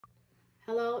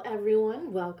Hello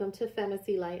everyone, welcome to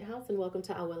FEMACY'S Lighthouse and welcome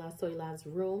to Abuela Soyla's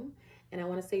room. And I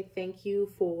want to say thank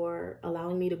you for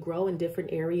allowing me to grow in different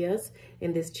areas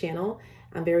in this channel.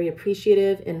 I'm very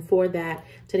appreciative, and for that,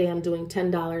 today I'm doing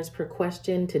 $10 per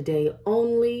question today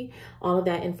only. All of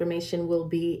that information will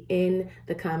be in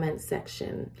the comment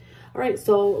section. All right,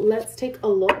 so let's take a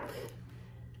look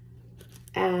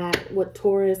at what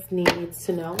Taurus needs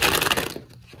to know.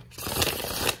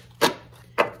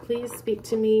 Please speak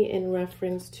to me in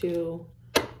reference to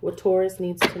what Taurus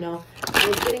needs to know. I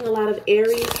was getting a lot of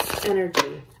Aries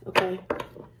energy, okay?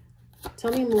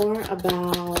 Tell me more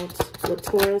about what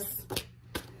Taurus,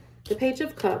 the Page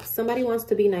of Cups. Somebody wants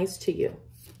to be nice to you.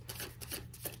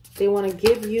 They want to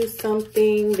give you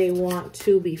something. They want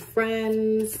to be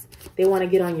friends. They want to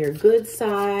get on your good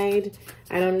side.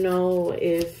 I don't know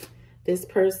if this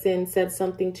person said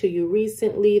something to you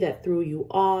recently that threw you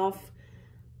off.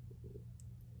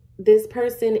 This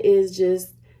person is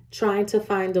just trying to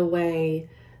find a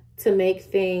way to make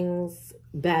things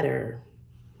better,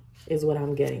 is what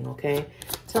I'm getting, okay?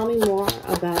 Tell me more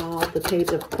about the Page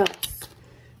of Cups.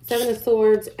 Seven of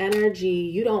Swords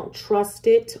energy. You don't trust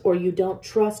it, or you don't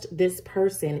trust this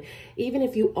person, even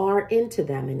if you are into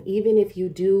them, and even if you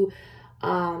do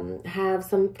have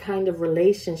some kind of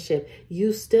relationship,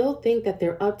 you still think that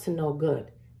they're up to no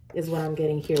good, is what I'm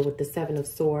getting here with the Seven of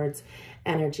Swords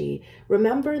energy.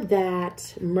 Remember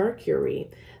that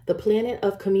Mercury, the planet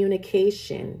of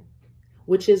communication,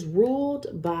 which is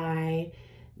ruled by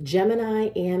Gemini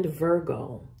and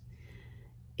Virgo,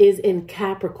 is in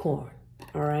Capricorn,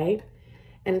 all right?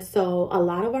 And so a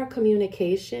lot of our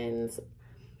communications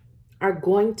are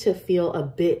going to feel a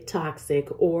bit toxic,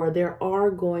 or there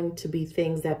are going to be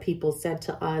things that people said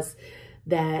to us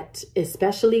that,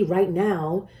 especially right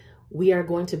now, we are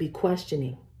going to be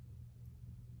questioning.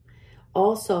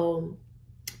 Also,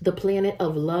 the planet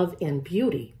of love and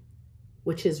beauty,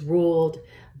 which is ruled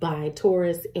by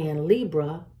Taurus and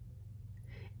Libra,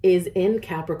 is in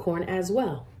Capricorn as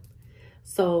well.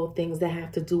 So things that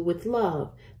have to do with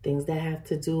love, things that have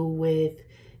to do with,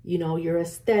 you know, your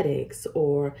aesthetics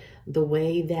or the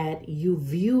way that you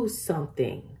view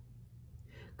something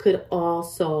could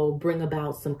also bring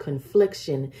about some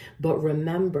confliction. But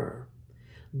remember,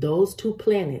 those two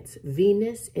planets,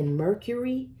 Venus and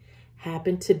Mercury,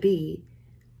 happen to be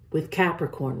with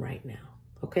Capricorn right now,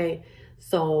 okay?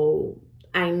 So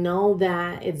I know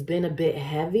that it's been a bit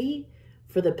heavy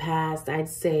for the past, I'd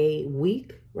say,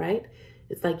 week, right?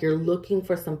 It's like you're looking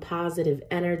for some positive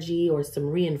energy or some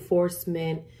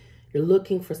reinforcement. You're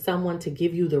looking for someone to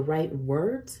give you the right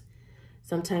words.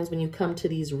 Sometimes when you come to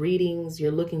these readings,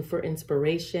 you're looking for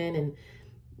inspiration, and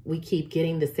we keep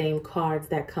getting the same cards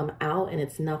that come out, and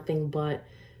it's nothing but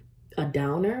a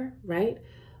downer, right?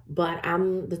 But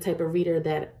I'm the type of reader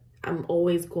that I'm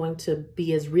always going to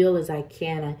be as real as I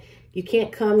can. You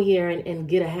can't come here and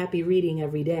get a happy reading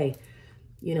every day.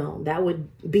 You know, that would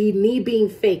be me being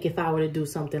fake if I were to do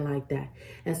something like that.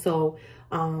 And so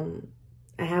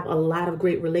I have a lot of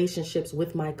great relationships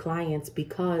with my clients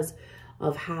because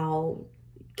of how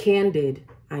candid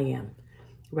I am,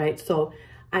 right? So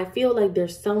I feel like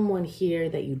there's someone here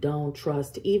that you don't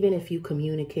trust, even if you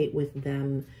communicate with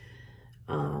them.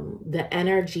 The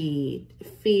energy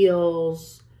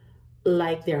feels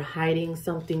like they're hiding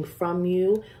something from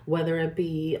you, whether it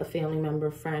be a family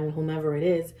member, friend, whomever it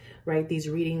is, right? These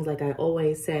readings, like I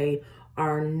always say,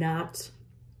 are not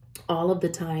all of the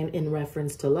time in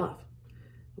reference to love,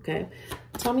 okay?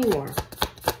 Tell me more.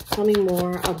 Tell me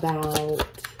more about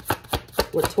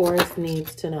what Taurus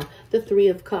needs to know. The Three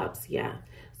of Cups, yeah.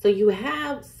 So you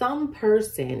have some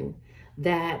person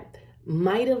that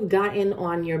might have gotten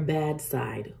on your bad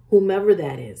side, whomever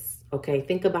that is, okay?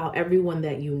 Think about everyone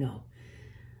that you know.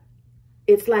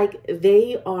 It's like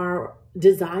they are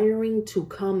desiring to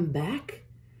come back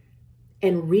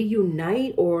and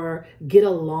reunite or get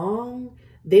along.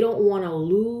 They don't want to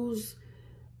lose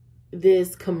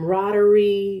this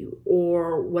camaraderie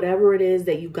or whatever it is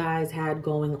that you guys had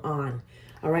going on,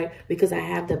 all right? Because I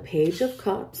have the Page of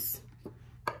Cups.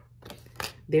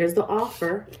 There's the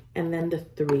offer, and then the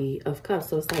Three of Cups.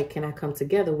 So it's like, can I come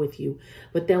together with you?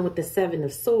 But then with the Seven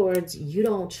of Swords, you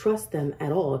don't trust them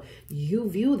at all. You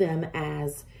view them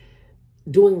as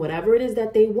doing whatever it is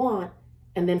that they want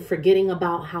and then forgetting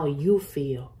about how you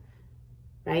feel,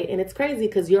 right? And it's crazy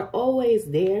because you're always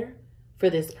there for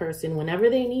this person whenever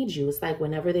they need you. It's like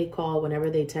whenever they call, whenever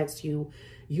they text you,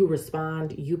 you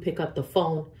respond, you pick up the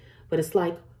phone. But it's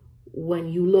like when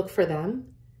you look for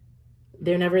them,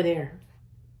 they're never there.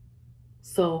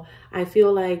 So I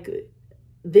feel like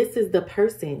this is the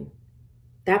person,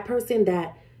 that person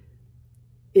that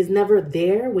is never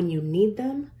there when you need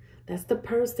them, That's the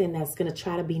person that's going to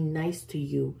try to be nice to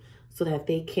you so that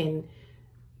they can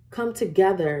come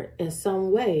together in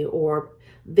some way, or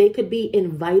they could be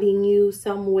inviting you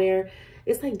somewhere.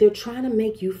 It's like they're trying to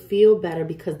make you feel better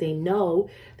because they know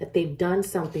that they've done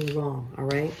something wrong, all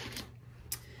right?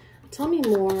 Tell me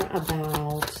more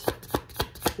about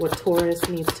what Taurus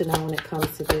needs to know when it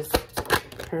comes to this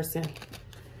person.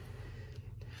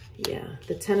 Yeah,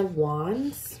 the 10 of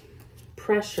Wands.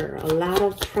 Pressure, a lot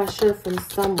of pressure from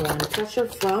someone. Pressure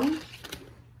from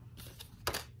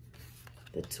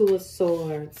the 2 of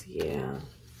Swords, yeah.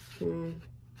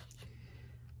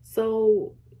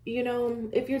 So, you know,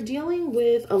 if you're dealing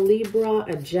with a Libra,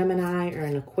 a Gemini, or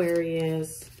an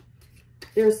Aquarius,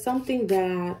 there's something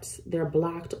that they're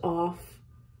blocked off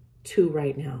to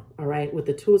right now, all right? With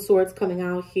the 2 of Swords coming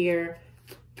out here,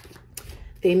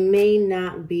 they may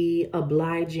not be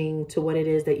obliging to what it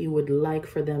is that you would like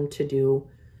for them to do,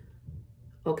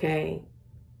 okay?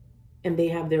 And they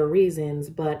have their reasons,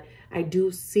 but I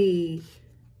do see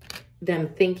them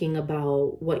thinking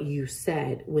about what you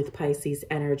said with Pisces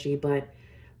energy, but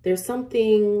there's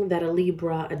something that a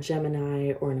Libra, a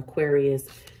Gemini, or an Aquarius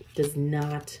does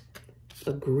not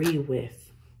agree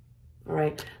with, all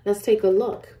right? Let's take a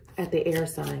look at the air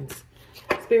signs.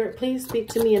 Spirit, please speak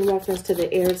to me in reference to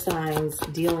the air signs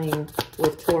dealing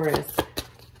with Taurus.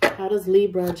 How does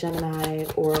Libra, Gemini,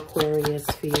 or Aquarius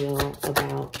feel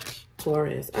about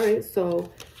Taurus? All right,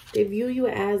 so they view you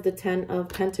as the 10 of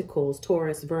Pentacles,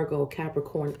 Taurus, Virgo,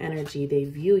 Capricorn energy. They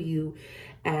view you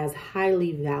as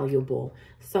highly valuable,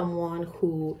 someone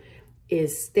who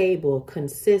is stable,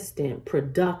 consistent,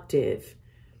 productive,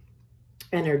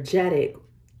 energetic,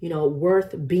 you know,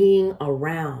 worth being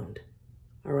around.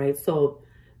 All right, so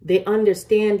they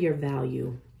understand your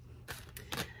value.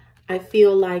 I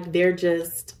feel like they're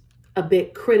just a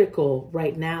bit critical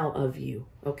right now of you,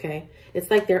 okay?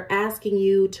 It's like they're asking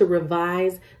you to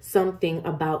revise something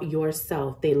about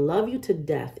yourself. They love you to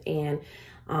death, and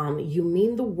you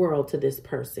mean the world to this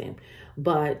person,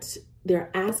 but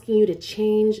they're asking you to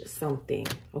change something,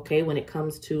 okay, when it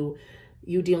comes to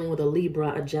you dealing with a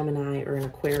Libra, a Gemini, or an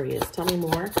Aquarius. Tell me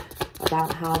more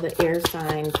about how the air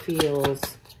sign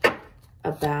feels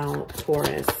about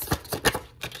Taurus.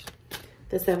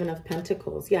 The 7 of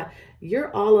Pentacles. Yeah,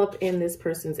 you're all up in this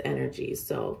person's energy.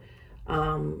 So,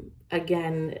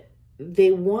 again,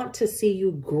 they want to see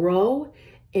you grow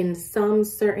in some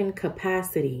certain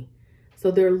capacity.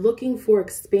 So they're looking for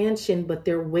expansion, but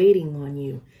they're waiting on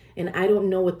you. And I don't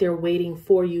know what they're waiting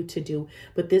for you to do,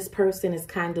 but this person is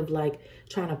kind of like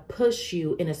trying to push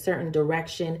you in a certain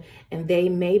direction, and they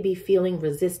may be feeling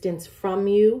resistance from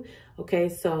you. Okay,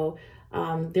 so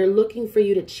they're looking for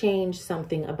you to change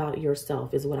something about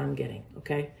yourself is what I'm getting,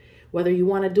 okay? Whether you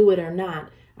want to do it or not,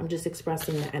 I'm just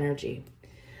expressing the energy.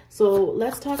 So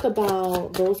let's talk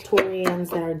about those Taurians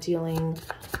that are dealing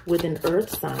with an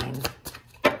earth sign.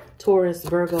 Taurus,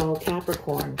 Virgo,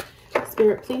 Capricorn.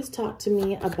 Spirit, please talk to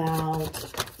me about,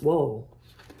 whoa,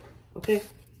 okay.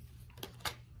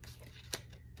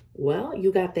 Well,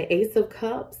 you got the Ace of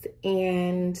Cups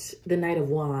and the Knight of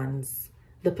Wands.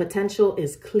 The potential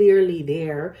is clearly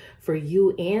there for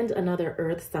you and another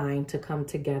earth sign to come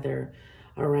together.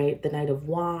 All right. The Knight of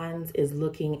Wands is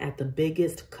looking at the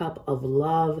biggest cup of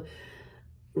love,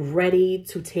 ready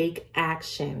to take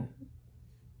action.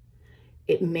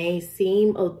 It may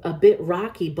seem a bit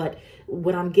rocky, but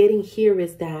what I'm getting here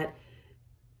is that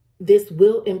this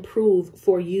will improve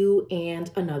for you and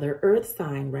another earth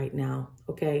sign right now.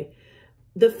 Okay.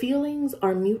 The feelings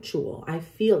are mutual. I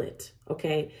feel it.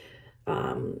 Okay.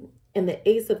 And the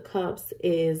Ace of Cups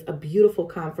is a beautiful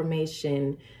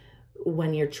confirmation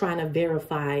when you're trying to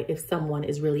verify if someone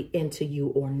is really into you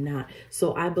or not.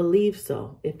 So I believe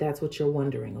so, if that's what you're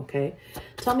wondering, okay?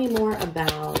 Tell me more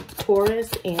about Taurus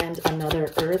and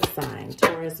another earth sign.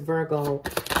 Taurus, Virgo,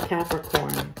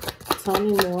 Capricorn. Tell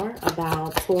me more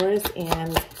about Taurus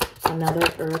and another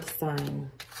earth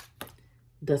sign.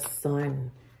 The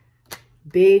Sun.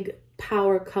 Big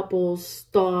power couple,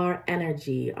 star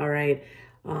energy, all right?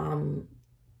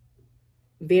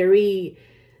 Very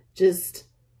just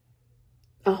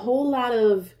a whole lot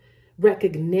of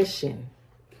recognition,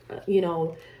 you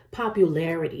know,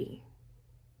 popularity.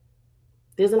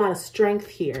 There's a lot of strength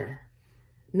here.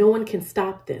 No one can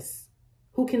stop this.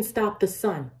 Who can stop the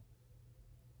sun?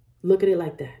 Look at it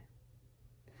like that.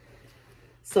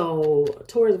 So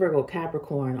Taurus, Virgo,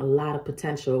 Capricorn, a lot of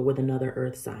potential with another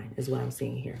earth sign is what I'm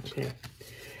seeing here, okay?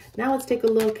 Now let's take a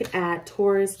look at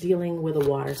Taurus dealing with a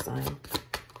water sign.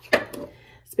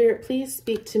 Spirit, please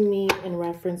speak to me in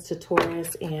reference to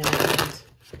Taurus and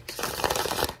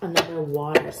another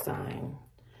water sign.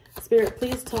 Spirit,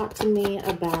 please talk to me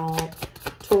about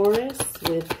Taurus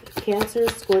with Cancer,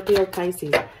 Scorpio,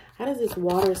 Pisces. How does this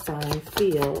water sign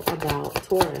feel about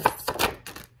Taurus?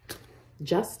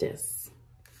 Justice.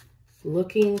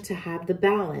 Looking to have the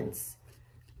balance.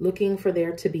 Looking for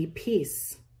there to be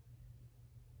peace.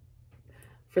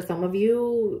 For some of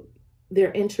you,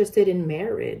 they're interested in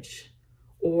marriage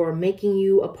or making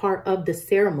you a part of the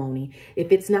ceremony.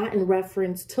 If it's not in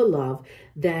reference to love,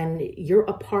 then you're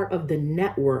a part of the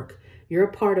network. You're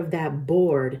a part of that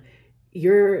board.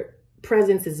 Your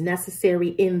presence is necessary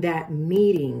in that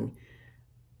meeting.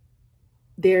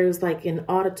 There's like an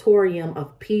auditorium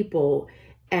of people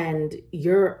and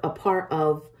you're a part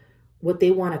of what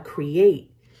they want to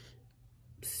create.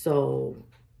 So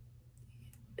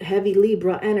heavy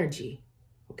Libra energy.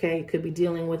 Okay, could be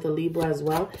dealing with a Libra as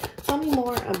well. Tell me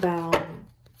more about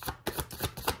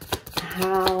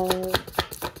how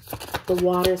the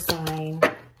water sign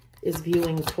is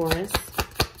viewing Taurus.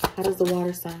 How does the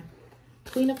water sign?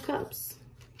 Queen of Cups.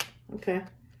 Okay.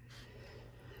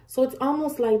 So it's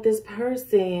almost like this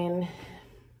person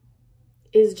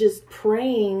is just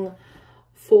praying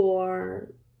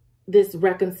for this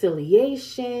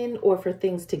reconciliation or for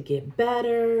things to get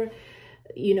better.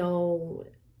 You know,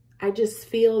 I just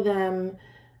feel them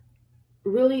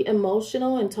really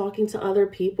emotional and talking to other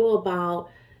people about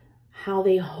how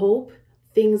they hope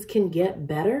things can get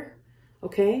better.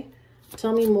 Okay.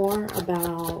 Tell me more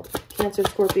about Cancer,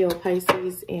 Scorpio,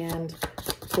 Pisces, and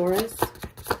Taurus.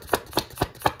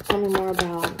 Tell me more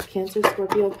about Cancer,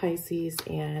 Scorpio, Pisces,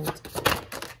 and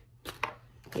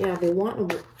yeah, they want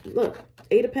to, look,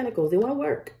 Eight of Pentacles. They want to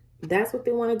work. That's what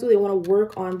they want to do. They want to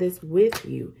work on this with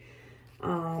you.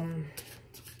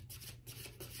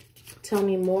 Tell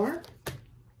me more.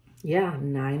 Yeah,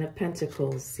 Nine of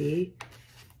Pentacles. See?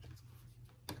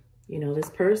 You know, this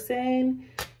person,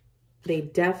 they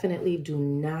definitely do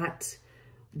not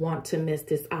want to miss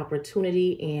this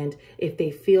opportunity. And if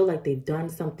they feel like they've done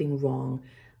something wrong,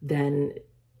 then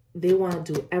they want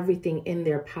to do everything in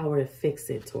their power to fix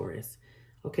it, Taurus.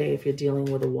 Okay, if you're dealing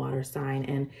with a water sign.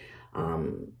 And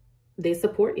they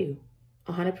support you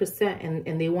 100%.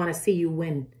 And they want to see you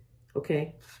win.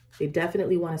 Okay, they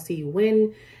definitely want to see you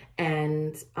win.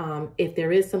 And if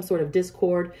there is some sort of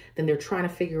discord, then they're trying to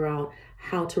figure out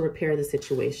how to repair the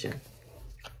situation.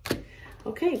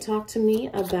 Okay, talk to me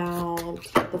about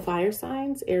the fire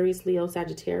signs, Aries, Leo,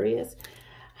 Sagittarius.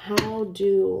 How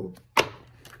do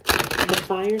the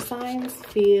fire signs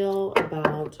feel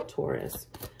about Taurus?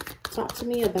 Talk to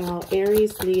me about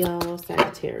Aries, Leo,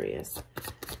 Sagittarius.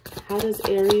 How does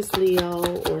Aries,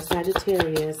 Leo, or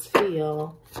Sagittarius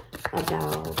feel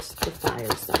about the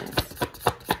fire signs?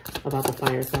 About the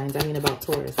fire signs, I mean about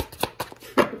Taurus.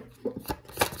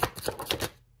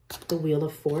 The Wheel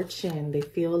of Fortune. They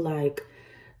feel like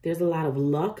there's a lot of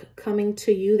luck coming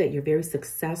to you, that you're very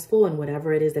successful in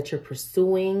whatever it is that you're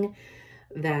pursuing,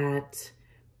 that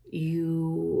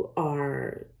you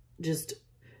are just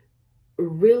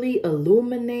really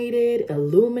illuminating.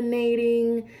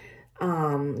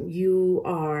 You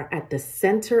are at the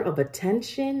center of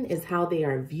attention is how they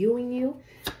are viewing you.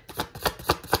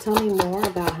 Tell me more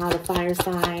about how the fire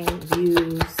sign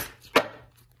views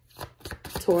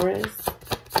Taurus.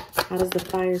 How does the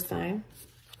fire sign?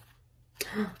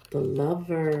 The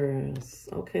Lovers.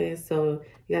 Okay, so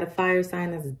you got a fire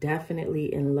sign that's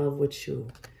definitely in love with you.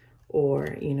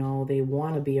 Or, you know, they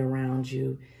want to be around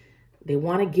you. They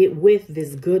want to get with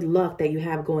this good luck that you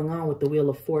have going on with the Wheel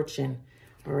of Fortune.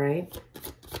 All right.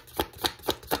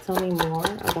 Tell me more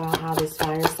about how this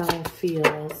fire sign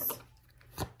feels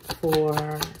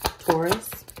for Taurus.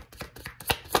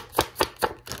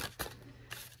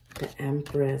 The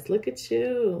Empress. Look at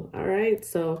you. All right.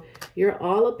 So you're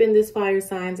all up in this fire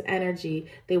sign's energy.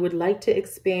 They would like to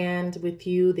expand with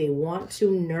you. They want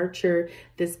to nurture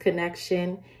this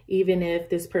connection. Even if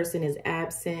this person is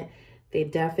absent, they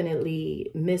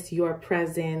definitely miss your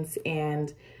presence.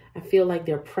 And I feel like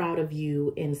they're proud of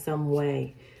you in some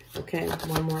way. Okay.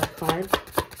 One more card.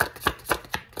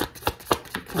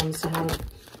 It comes to have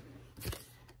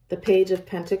the Page of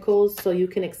Pentacles. So you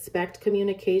can expect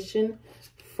communication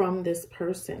from this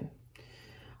person.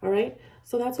 All right.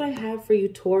 So that's what I have for you,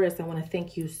 Taurus. I want to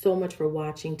thank you so much for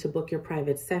watching. To book your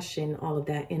private session, all of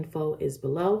that info is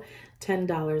below.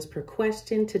 $10 per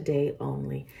question today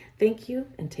only. Thank you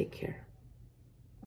and take care.